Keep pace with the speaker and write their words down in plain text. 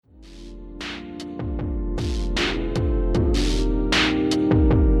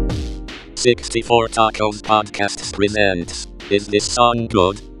64 Tacos Podcasts presents Is This Song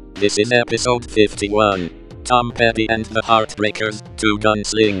Good? This is episode 51. Tom Petty and the Heartbreakers, two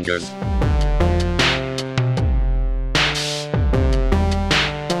Gunslingers.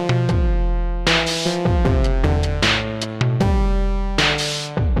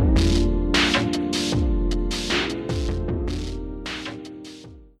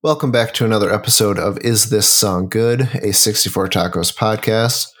 Welcome back to another episode of Is This Song Good? A 64 Tacos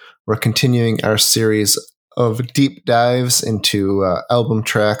podcast. We're continuing our series of deep dives into album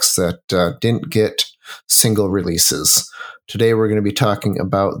tracks that didn't get single releases. Today we're going to be talking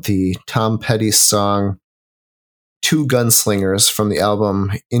about the Tom Petty song Two Gunslingers from the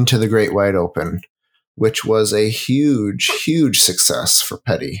album Into the Great Wide Open, which was a huge, huge success for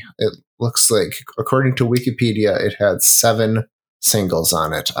Petty. It looks like, according to Wikipedia, it had 7 singles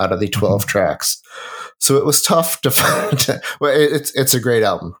on it out of the 12 tracks. So it was tough to find. Well, it's a great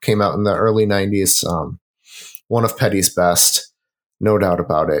album. Came out in the early 90s. One of Petty's best, no doubt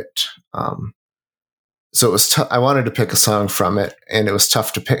about it. So it was I wanted to pick a song from it, and it was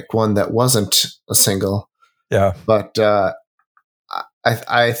tough to pick one that wasn't a single. Yeah. But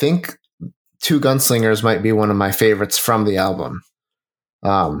I think Two Gunslingers might be one of my favorites from the album.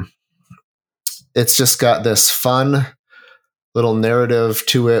 It's just got this fun little narrative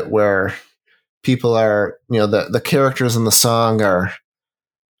to it where people are, the characters in the song are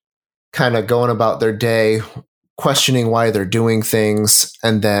kind of going about their day, questioning why they're doing things,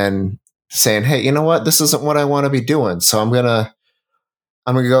 and then saying, hey, you know what? This isn't what I want to be doing. So I'm gonna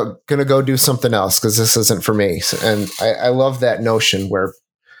go do something else because this isn't for me. And I love that notion where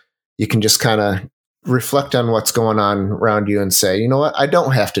you can just kind of reflect on what's going on around you and say, you know what? I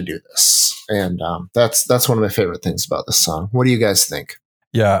don't have to do this. And that's one of my favorite things about this song. What do you guys think?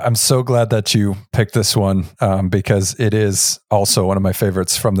 Yeah, I'm so glad that you picked this one because it is also one of my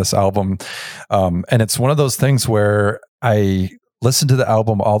favorites from this album. And it's one of those things where I listened to the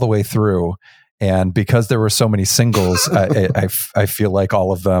album all the way through, and because there were so many singles, I feel like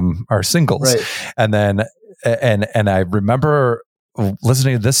all of them are singles. Right. And then and I remember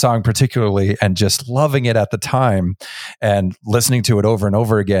listening to this song particularly and just loving it at the time and listening to it over and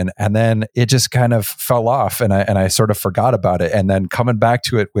over again. And then it just kind of fell off and I sort of forgot about it. And then coming back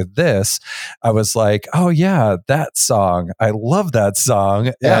to it with this, I was like, oh yeah, that song. I love that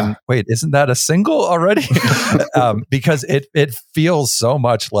song. Yeah. And wait, isn't that a single already? Because it feels so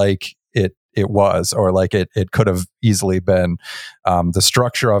much like it was, or like it could have easily been. The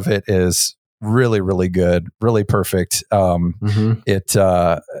structure of it is really, really good, really perfect. It,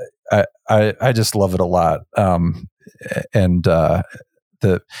 I just love it a lot. And the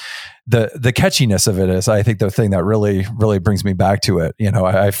catchiness of it is, I think, the thing that really, really brings me back to it.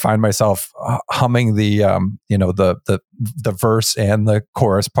 I find myself humming the verse and the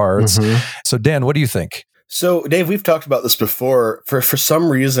chorus parts. So Dan, what do you think? So, Dave, we've talked about this before. For some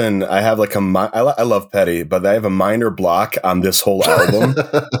reason, I have I love Petty, but I have a minor block on this whole album,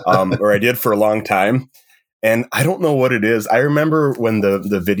 or I did for a long time. And I don't know what it is. I remember when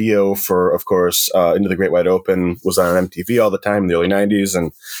the video for, of course, Into the Great Wide Open was on MTV all the time in the early 90s.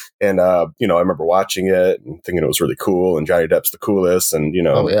 And I remember watching it and thinking it was really cool. And Johnny Depp's the coolest. And,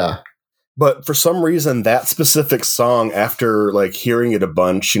 Oh, yeah. But for some reason, that specific song, after hearing it a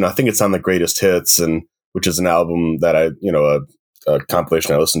bunch, I think it's on the Greatest Hits, and which is an album that a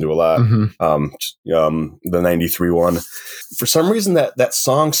compilation I listen to a lot. The 93 one. For some reason, that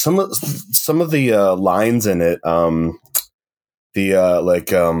song, some of the lines in it, he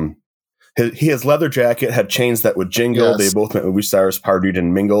has leather jacket, had chains that would jingle. Yes. They both met movie stars, partied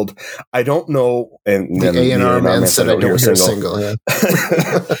and mingled. I don't know. And the A&R man said, I don't hear single. Yeah.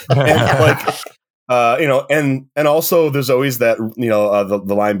 And also there's always that,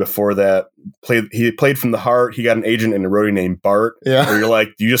 the line before that, he played from the heart. He got an agent and a roadie named Bart. Yeah. Where you're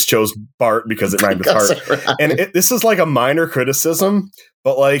like, you just chose Bart because it rhymed with heart. Right. And this is like a minor criticism,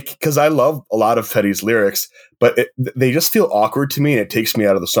 but because I love a lot of Petty's lyrics, but they just feel awkward to me and it takes me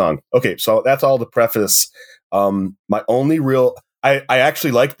out of the song. Okay. So that's all the preface. My only real, I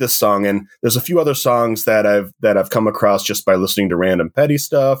actually like this song, and there's a few other songs that I've come across just by listening to random Petty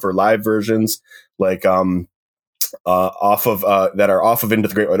stuff or live versions, off of that are off of Into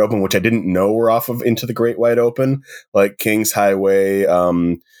the Great Wide Open, which I didn't know were off of Into the Great Wide Open, like King's Highway.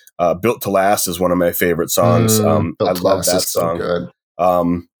 Built to Last is one of my favorite songs. I love that song. So good.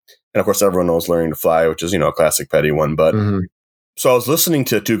 And of course, everyone knows Learning to Fly, which is a classic Petty one, but. So I was listening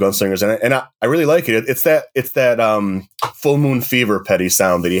to Two Gunslingers, and I really like it. It's that Full Moon Fever Petty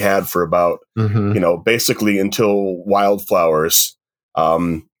sound that he had for about basically until Wildflowers.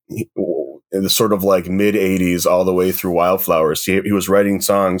 in the sort of like mid 80s all the way through Wildflowers. He was writing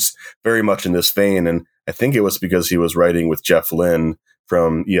songs very much in this vein. And I think it was because he was writing with Jeff Lynne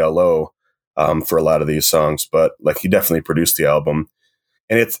from ELO for a lot of these songs. But like he definitely produced the album.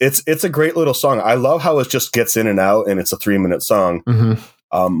 And it's a great little song. I love how it just gets in and out, and it's a 3-minute song.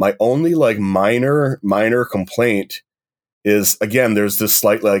 Mm-hmm. My only like minor complaint is, again, there's this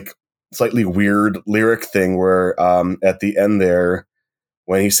slightly weird lyric thing where at the end there,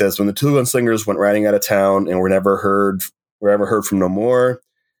 when he says, when the two gunslingers went riding out of town and were ever heard from no more.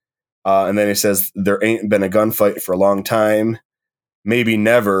 And then he says, there ain't been a gunfight for a long time. Maybe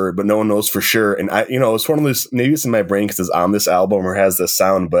never, but no one knows for sure. And it's one of those, maybe it's in my brain because it's on this album or has this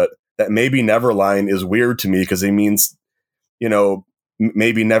sound, but that maybe never line is weird to me because it means,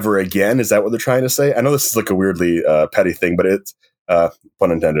 maybe never again. Is that what they're trying to say? I know this is like a weirdly petty thing, but it's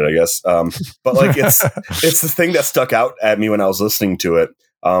pun intended, I guess. But like it's the thing that stuck out at me when I was listening to it.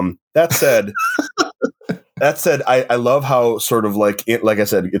 That said, I love how sort of like I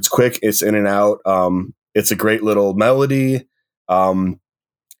said, it's quick, it's in and out. It's a great little melody. And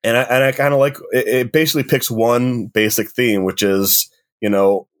I kind of like it basically picks one basic theme, which is,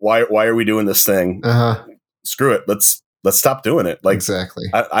 why are we doing this thing? Screw it. Let's stop doing it. Like, exactly.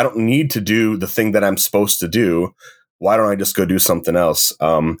 I don't need to do the thing that I'm supposed to do. Why don't I just go do something else?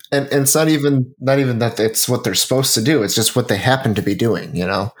 And it's not even that it's what they're supposed to do. It's just what they happen to be doing,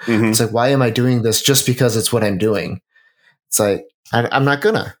 Mm-hmm. It's like, why am I doing this just because it's what I'm doing? It's like, I'm not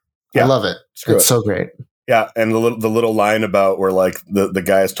gonna. Yeah. I love it. It's so great. Yeah, and the little line about where like the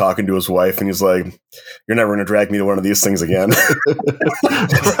guy is talking to his wife and he's like, "You're never going to drag me to one of these things again."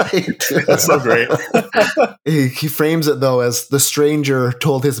 Right, that's so great. He frames it though as the stranger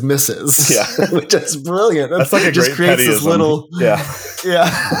told his missus. Yeah, which is brilliant. That's like a just great creates this little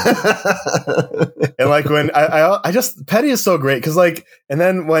And like when I just Petty is so great because like, and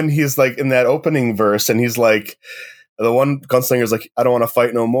then when he's like in that opening verse and he's like. The one gunslinger's like, I don't want to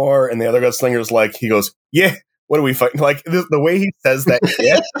fight no more. And the other gunslinger's like, he goes, yeah, what are we fighting? Like the way he says that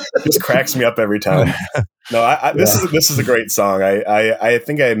just cracks me up every time. No, this is a great song. I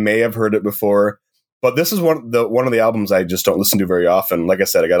think I may have heard it before, but this is one of the albums I just don't listen to very often. Like I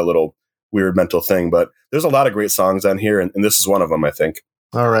said, I got a little weird mental thing, but there's a lot of great songs on here. And this is one of them, I think.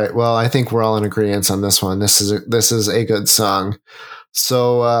 All right. Well, I think we're all in agreement on this one. This is a good song.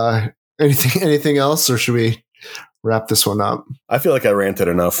 So anything else, or should we wrap this one up? I feel like I ranted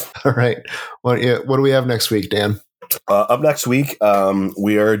enough. All right. What do we have next week, Dan? Up next week,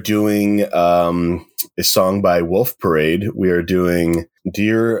 we are doing a song by Wolf Parade. We are doing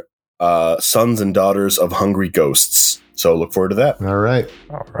Dear Sons and Daughters of Hungry Ghosts. So look forward to that. All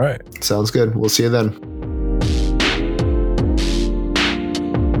right. Sounds good. We'll see you then.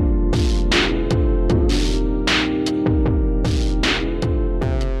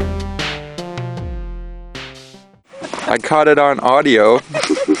 I caught it on audio.